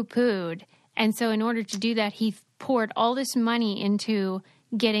poo-pooed. And so in order to do that, he poured all this money into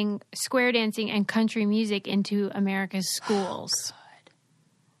getting square dancing and country music into America's schools.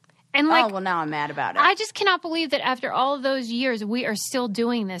 And well, now I'm mad about it. I just cannot believe that after all of those years, we are still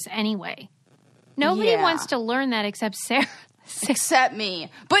doing this anyway. Nobody wants to learn that except Sarah. Except me.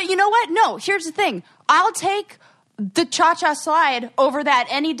 But you know what? No, here's the thing. I'll take the cha-cha slide over that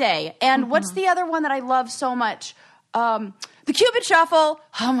any day. And what's the other one that I love so much? The Cupid Shuffle.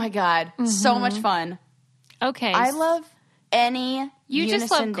 Oh, my God. So much fun. Okay. I love any You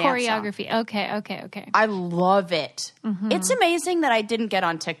just love unison dance song. choreography. Okay. I love it. It's amazing that I didn't get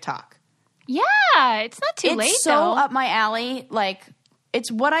on TikTok. Yeah, it's not too late, It's so though. up my alley. Like,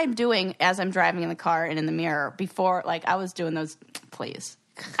 it's what I'm doing as I'm driving in the car and in the mirror. Before, like, I was doing those, please.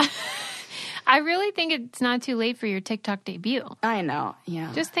 I really think it's not too late for your TikTok debut. I know,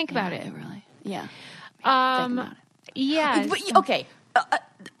 yeah. Just think about it. Really, yeah. Think about it. Yeah. But, okay.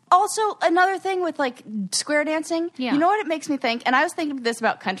 Also, another thing with, like, square dancing, you know what it makes me think? And I was thinking this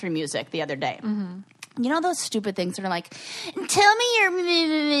about country music the other day. You know those stupid things that are like, tell me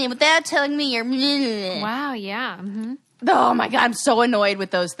your without telling me your Wow, yeah. Oh, my God, I'm so annoyed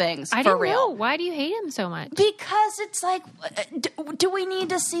with those things, I for don't real. know. Why do you hate him so much? Because it's like, do we need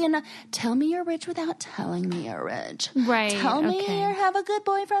to see tell me you're rich without telling me you're rich. Right, Tell me okay. you have a good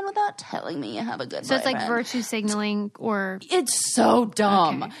boyfriend without telling me you have a good So boyfriend. it's like virtue signaling or... It's so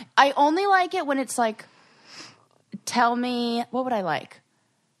dumb. Okay. I only like it when it's like, tell me, what would I like?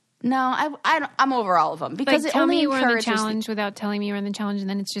 No, I'm over all of them. Because Like, it tell only me you were in the encourages challenge without telling me you were in the challenge, and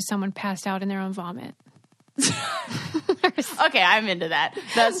then it's just someone passed out in their own vomit. Okay, I'm into that.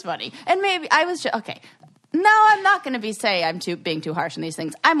 That's funny. And maybe I was just, okay. No, I'm not going to being too harsh on these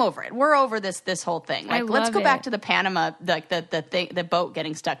things. I'm over it. We're over this whole thing. Like, let's go back to the Panama, like the boat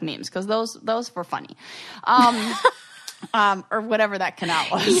getting stuck memes, because those were funny, or whatever that canal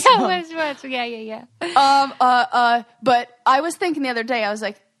was. Yeah. But I was thinking the other day, I was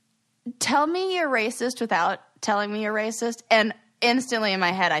like, tell me you're racist without telling me you're racist, and instantly in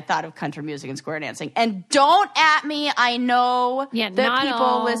my head, I thought of country music and square dancing. And don't at me. I know that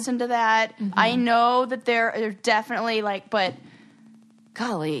people listen to that. I know that they're definitely like, but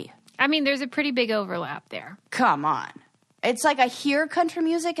golly. I mean, there's a pretty big overlap there. Come on. It's like I hear country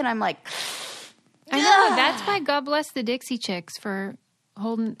music and I'm like, I know. That's why God bless the Dixie Chicks for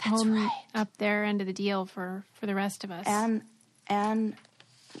holding right. up their end of the deal for the rest of us. And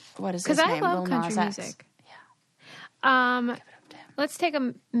what is his Because name? I love Lil country Nas X. music. Yeah. Let's take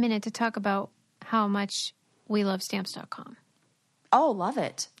a minute to talk about how much we love Stamps.com. Oh, love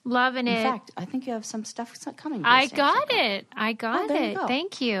it. Loving it. In fact, I think you have some stuff coming. I got it. there you go.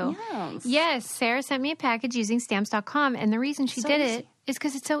 Thank you. Yes. Yes, Sarah sent me a package using Stamps.com, and the reason she did it is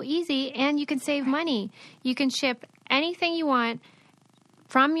because it's so easy, and you can save money. You can ship anything you want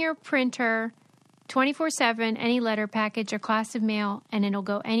from your printer 24/7, any letter, package, or class of mail, and it'll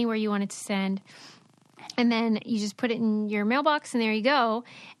go anywhere you want it to send. And then you just put it in your mailbox, and there you go.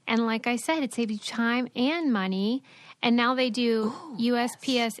 And like I said, it saves you time and money. And now they do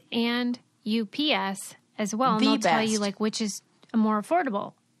USPS and UPS as well. And they'll tell you like which is more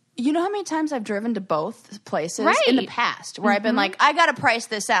affordable. You know how many times I've driven to both places Right. in the past where I've been like, I got to price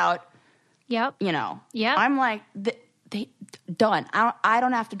this out. Yep. You know. Yep. I'm like, they done. I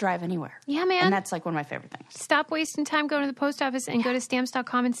don't have to drive anywhere. Yeah, man. And that's like one of my favorite things. Stop wasting time going to the post office and go to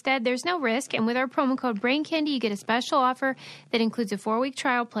Stamps.com instead. There's no risk. And with our promo code BRAINCANDY, you get a special offer that includes a 4-week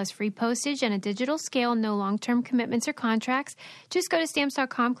trial plus free postage and a digital scale. No long-term commitments or contracts. Just go to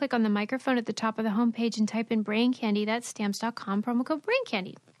Stamps.com, click on the microphone at the top of the homepage, and type in BRAINCANDY. That's Stamps.com, promo code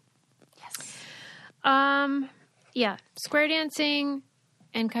BRAINCANDY. Yes. Yeah. Square dancing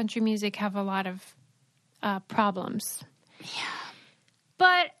and country music have a lot of problems. Yeah.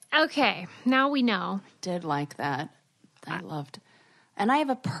 But, okay, now we know. Did like that. I loved. And I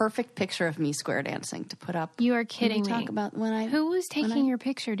have a perfect picture of me square dancing to put up. You are kidding me. Talk about Who was taking your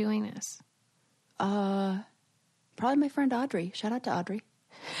picture doing this? Probably my friend Audrey. Shout out to Audrey.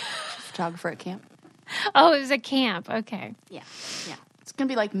 She's a photographer at camp. Oh, it was a camp. Okay. Yeah. It's going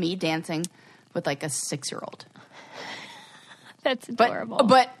to be like me dancing with like a 6-year-old. That's adorable.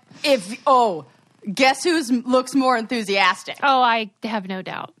 But guess who looks more enthusiastic? Oh, I have no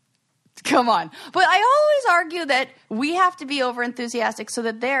doubt. Come on. But I always argue that we have to be over enthusiastic so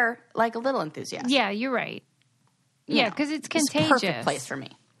that they're like a little enthusiastic. Yeah, you're right. Yeah, because it's contagious. It's a perfect place for me.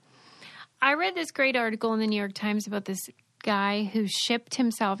 I read this great article in the New York Times about this guy who shipped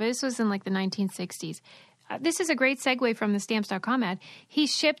himself. This was in like the 1960s. This is a great segue from the Stamps.com ad. He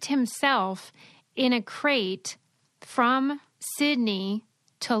shipped himself in a crate from Sydney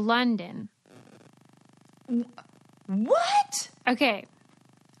to London. What? Okay.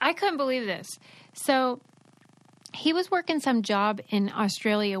 I couldn't believe this. So he was working some job in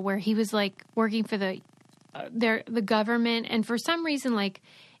Australia where he was like working for the government, and for some reason, like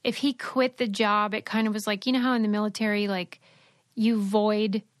if he quit the job, it kind of was like, you know how in the military, like you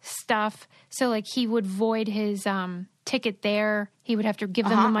void stuff. So like he would void his ticket there. He would have to give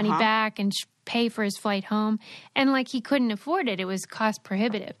them the money back and pay for his flight home. And like he couldn't afford it. It was cost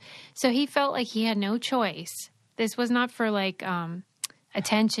prohibitive. So he felt like he had no choice. This was not for like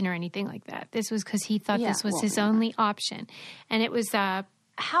attention or anything like that. This was because he thought this was his only option. And it was how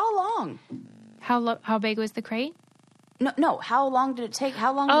long? How big was the crate? No. How long did it take?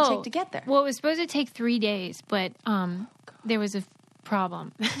 How long did it take to get there? Well, it was supposed to take 3 days, but there was a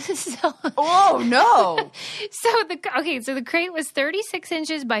problem. Oh no! So the crate was 36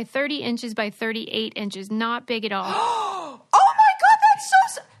 inches by 30 inches by 38 inches. Not big at all. Oh my God, that's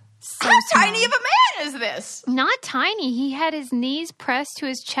so how tiny of a man is this? Not tiny. He had his knees pressed to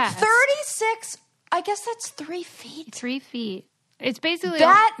his chest. 36. I guess that's 3 feet. 3 feet. It's basically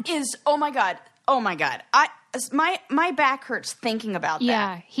that is. Oh my God. My back hurts thinking about that.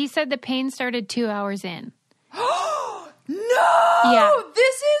 Yeah, he said the pain started 2 hours in. No! Yeah.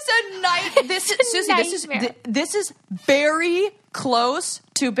 This is a night. This is Susie. This is very close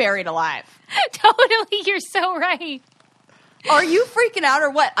to Buried Alive. Totally, you're so right. Are you freaking out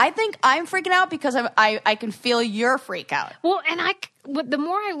or what? I think I'm freaking out because I can feel your freak out. Well, and the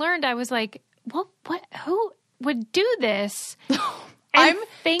more I learned, I was like, what? Who would do this? I'm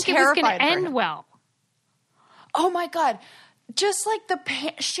think it was going to end well. Oh my God. Just like the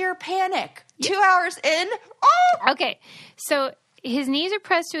sheer panic. 2 hours in. Oh! Okay. So his knees are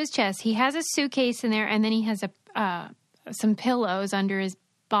pressed to his chest. He has a suitcase in there, and then he has some pillows under his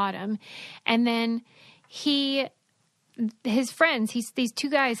bottom. And then his friends, these two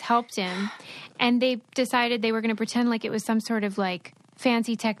guys helped him, and they decided they were going to pretend like it was some sort of like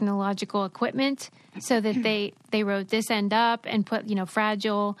fancy technological equipment, so that they wrote this end up and put,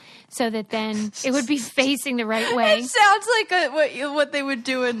 fragile, so that then it would be facing the right way. It sounds like what they would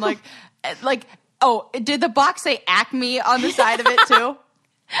do in like, oh, did the box say Acme on the side of it too?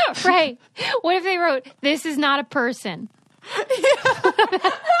 Right. What if they wrote, "This is not a person"?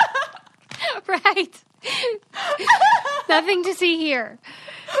 Yeah. Right. Nothing to see here.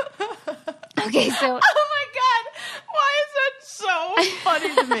 Okay, so. Oh my God. Why is that so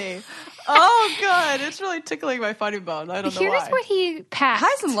funny to me? Oh God, it's really tickling my funny bone. I don't know why. Here's what he packed.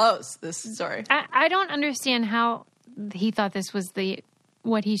 Highs and lows, this story. I don't understand how he thought this was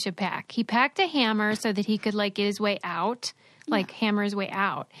what he should pack. He packed a hammer so that he could like get his way out, hammer his way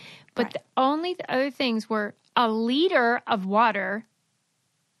out. But the other things were a liter of water.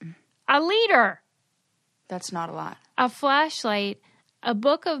 A liter. That's not a lot. A flashlight, a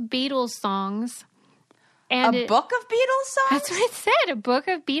book of Beatles songs. And a book of Beatles songs? That's what it said. A book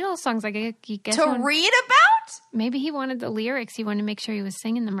of Beatles songs. Like, I guess to read about? Maybe he wanted the lyrics. He wanted to make sure he was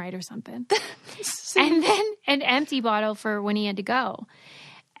singing them right or something. And then an empty bottle for when he had to go.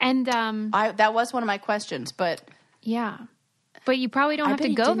 And that was one of my questions, but yeah. But you probably don't have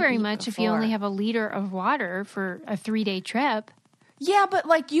to go very much if you only have a liter of water for a 3-day trip. Yeah, but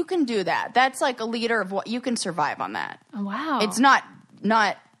like you can do that. That's like a liter of what you can survive on that. Oh, wow. It's not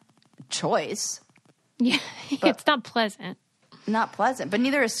choice. Yeah, it's not pleasant. Not pleasant, but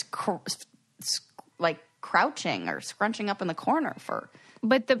neither is crouching or scrunching up in the corner for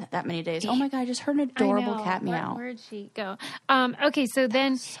that many days. Oh my God, I just heard an adorable cat meow. Where'd she go? Okay, so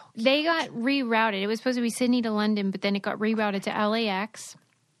then they got rerouted. It was supposed to be Sydney to London, but then it got rerouted to LAX.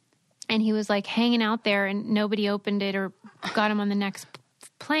 And he was like hanging out there and nobody opened it or got him on the next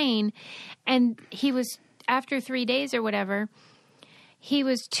plane. And he was, after 3 days or whatever, he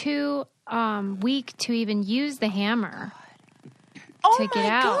was too weak to even use the hammer to get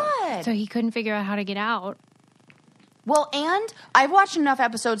out. God. So he couldn't figure out how to get out. Well, and I've watched enough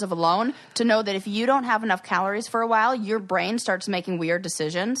episodes of Alone to know that if you don't have enough calories for a while, your brain starts making weird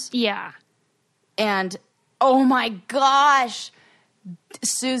decisions. Yeah. And, oh my gosh,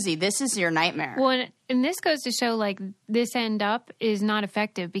 Susie, this is your nightmare. Well, and this goes to show, like, this end up is not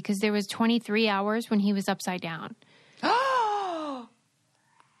effective because there was 23 hours when he was upside down.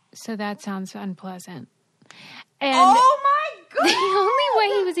 So that sounds unpleasant. And oh my God! The only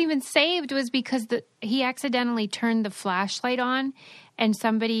way he was even saved was because he accidentally turned the flashlight on, and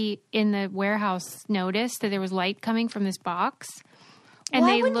somebody in the warehouse noticed that there was light coming from this box. And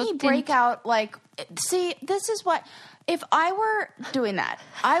why wouldn't he break out like? See, this is what. If I were doing that,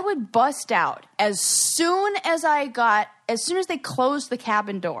 I would bust out as soon as they closed the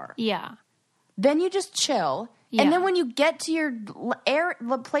cabin door. Yeah. Then you just chill. Yeah. And then when you get to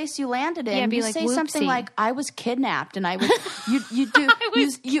the place you landed in, be you like, say something whoopsie. like, "I was kidnapped," and I was Right,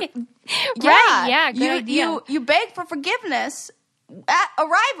 yeah, good idea. You beg for forgiveness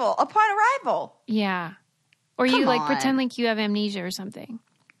upon arrival. Yeah. Or you Come like on. pretend like you have amnesia or something.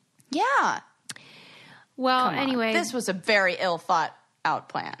 Yeah. Well, Come on. anyway. This was a very ill thought out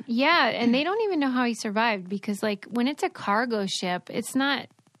plan. Yeah, and they don't even know how he survived because, like, when it's a cargo ship, it's not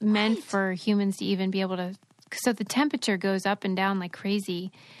meant for humans to even be able to. So the temperature goes up and down like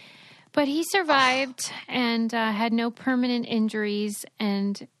crazy. But he survived and had no permanent injuries.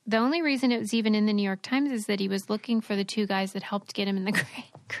 And the only reason it was even in the New York Times is that he was looking for the 2 guys that helped get him in the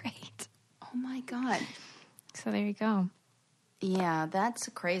crate. Oh my God. So there you go. Yeah, that's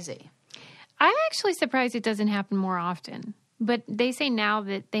crazy. I'm actually surprised it doesn't happen more often. But they say now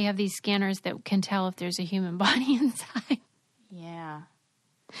that they have these scanners that can tell if there's a human body inside. Yeah.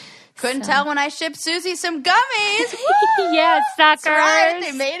 Couldn't tell when I shipped Susie some gummies. Woo! Yes, suckers. That's right.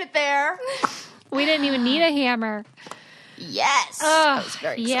 They made it there. We didn't even need a hammer. Yes. I was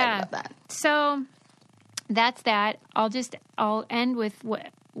very excited about that. So that's that. I'll end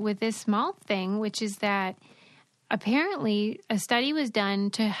with this small thing, which is that apparently a study was done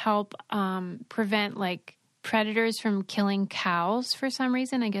to help prevent like predators from killing cows for some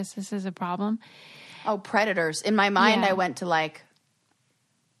reason. I guess this is a problem. Oh, predators. In my mind, Yeah. I went to like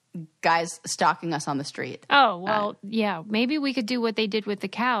guys stalking us on the street. Oh, well, yeah. Maybe we could do what they did with the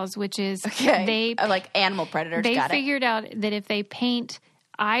cows, which is they like animal predators. They Got figured out that if they paint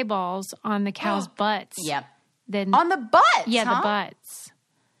eyeballs on the cows' butts, Yep. then On the butts. yeah, huh? the butts.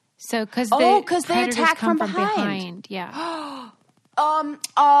 So because Oh, the 'cause they predators attack come from behind. Yeah.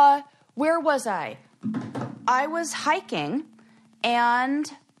 Where was I? I was hiking, and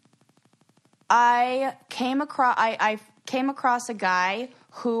I came across a guy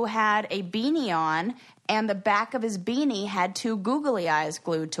who had a beanie on, and the back of his beanie had 2 googly eyes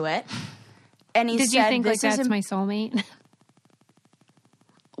glued to it. And he Did said, you think like "This that's is my soulmate?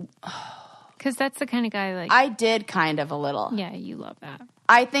 Because that's the kind of guy like. I did kind of a little. Yeah, you love that.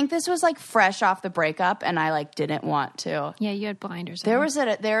 I think this was like fresh off the breakup, and I like didn't want to. Yeah, you had blinders. There on.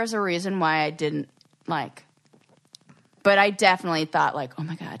 was a reason why I didn't like, but I definitely thought like, oh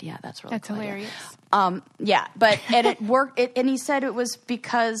my God, yeah, that's really That's cool idea. hilarious. Yeah, but and it worked. And he said it was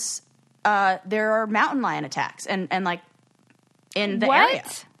because there are mountain lion attacks and like in the area.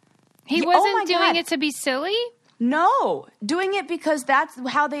 He Yeah, oh wasn't my doing God. it to be silly? No, doing it because that's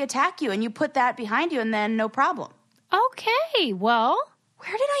how they attack you, and you put that behind you, and then no problem. Okay, well.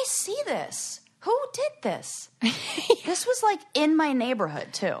 Where did I see this? Who did this? This was like in my neighborhood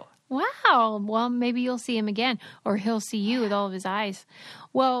too. Wow. Well, maybe you'll see him again, or he'll see you with all of his eyes.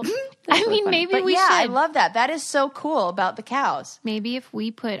 Well, I mean, maybe But we yeah, should. I love that. That is so cool about the cows. Maybe if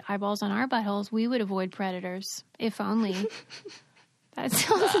we put eyeballs on our buttholes, we would avoid predators. If only. That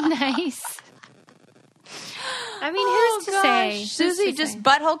sounds nice. I mean, who's to say? Who's Susie, to just say?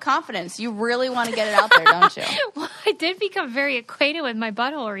 butthole confidence. You really want to get it out there, don't you? Well, I did become very acquainted with my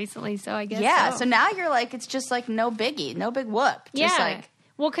butthole recently, so I guess Yeah, so. so now you're like, it's just like no biggie, no big whoop. Just Yeah. like,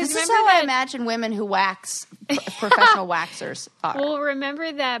 Well, because this is remember how I that. imagine women who wax, professional waxers are. Well,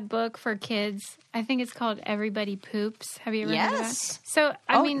 remember that book for kids? I think it's called Everybody Poops. Have you ever heard of Yes. that? So,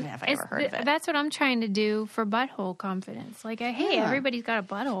 I Oh, mean, have I ever heard of it? that's what I'm trying to do for butthole confidence. Like, hey, Yeah. everybody's got a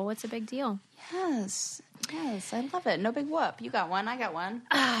butthole. What's a big deal? Yes, I love it. No big whoop. You got one, I got one.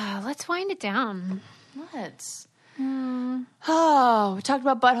 Let's wind it down. Let's. Oh, we talked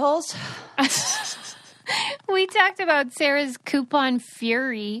about buttholes. We talked about Sarah's coupon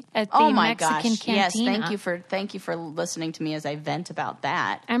fury at the Oh my Mexican gosh! cantina. Yes, thank you for listening to me as I vent about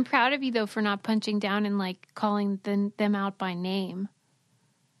that. I'm proud of you though for not punching down and like calling them out by name.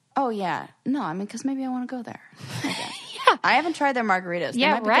 Oh yeah, no, I mean because maybe I want to go there. Yeah. I haven't tried their margaritas. They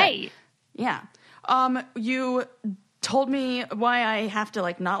Yeah, might be good. right. Yeah. You told me why I have to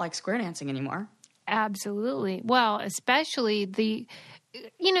like not like square dancing anymore. Absolutely. Well, especially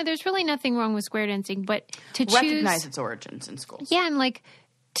there's really nothing wrong with square dancing, but to Recognize choose, its origins in schools. yeah, and like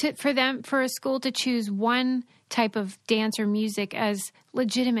for a school to choose one type of dance or music as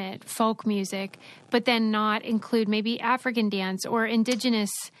legitimate folk music, but then not include maybe African dance or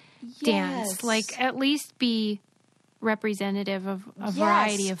indigenous dance, like at least be representative of a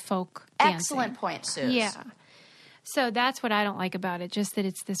variety of folk dancing. Excellent point, Suze. Yeah. So that's what I don't like about it, just that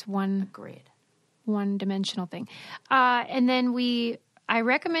it's this Agreed. one-dimensional thing. And then I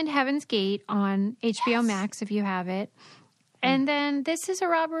recommend Heaven's Gate on HBO Max if you have it. And then This Is a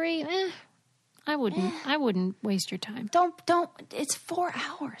Robbery. I wouldn't waste your time. Don't. It's 4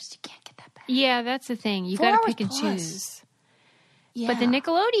 hours. You can't get that back. Yeah, that's the thing. You 4 got to hours pick and plus. choose. Yeah. But the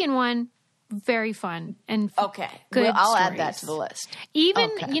Nickelodeon one, very fun and Okay. good Well, I'll add stories. that to the list.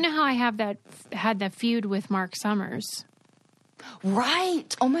 Even, Okay. you know how I had that feud with Mark Summers?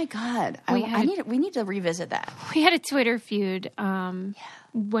 Right. Oh my God. We need to revisit that. We had a Twitter feud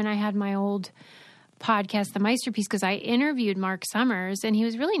when I had my old podcast, The Meisterpiece, because I interviewed Mark Summers, and he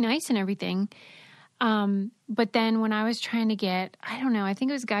was really nice and everything. But then when I was trying to get, I don't know, I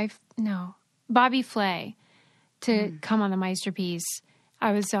think it was Bobby Flay to come on The Meisterpiece,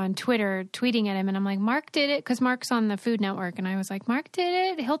 I was on Twitter tweeting at him, and I'm like, Mark did it, because Mark's on the Food Network, and I was like, Mark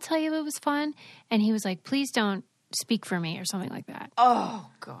did it. He'll tell you it was fun. And he was like, please don't speak for me or something like that. Oh,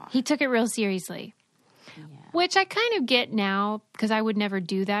 God. He took it real seriously, which I kind of get now, because I would never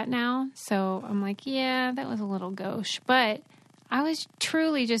do that now. So I'm like, yeah, that was a little gauche. But I was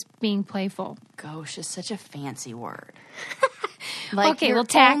truly just being playful. Gauche is such a fancy word. Okay, well,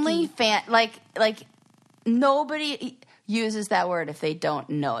 tacky. Only like nobody uses that word if they don't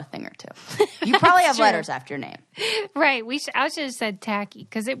know a thing or two. You probably have true. letters after your name. Right. I should have said tacky,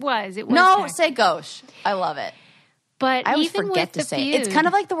 because it was No, tacky. say gauche. I love it. But I always even forget with to the say feud, it. It's kind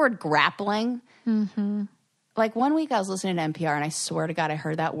of like the word grappling. Mm-hmm. Like one week I was listening to NPR, and I swear to God, I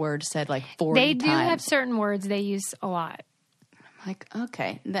heard that word said like 40 they times. do have certain words they use a lot. Like,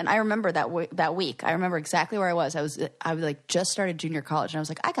 okay. And then I remember that week. I remember exactly where I was. I was like just started junior college, and I was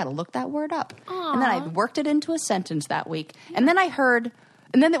like, I got to look that word up. Aww. And then I worked it into a sentence that week. And then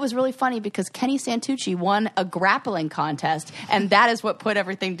and then it was really funny because Kenny Santucci won a grappling contest, and that is what put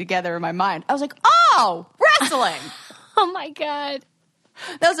everything together in my mind. I was like, oh, wrestling. Oh, my God.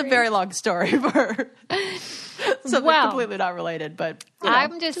 That was a very long story for something completely not related. But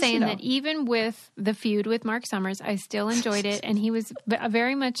I'm just saying that even with the feud with Mark Summers, I still enjoyed it. And he was a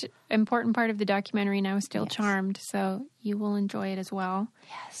very much important part of the documentary, and I was still charmed. So you will enjoy it as well.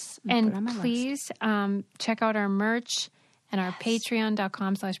 Yes. And please check out our merch and our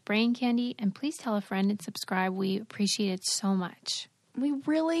patreon.com/braincandy. And please tell a friend and subscribe. We appreciate it so much. We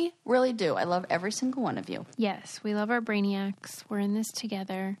really, really do. I love every single one of you. Yes, we love our brainiacs. We're in this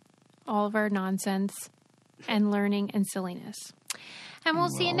together. All of our nonsense and learning and silliness. And we'll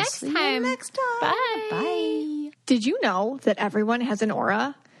see you next time. Bye. Bye. Did you know that everyone has an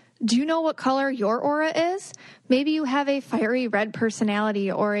aura? Do you know what color your aura is? Maybe you have a fiery red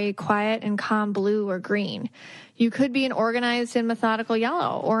personality or a quiet and calm blue or green. You could be an organized and methodical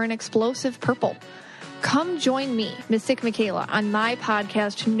yellow or an explosive purple. Come join me, Mystic Michaela, on my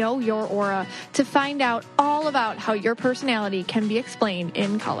podcast, Know Your Aura, to find out all about how your personality can be explained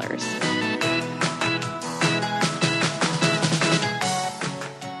in colors.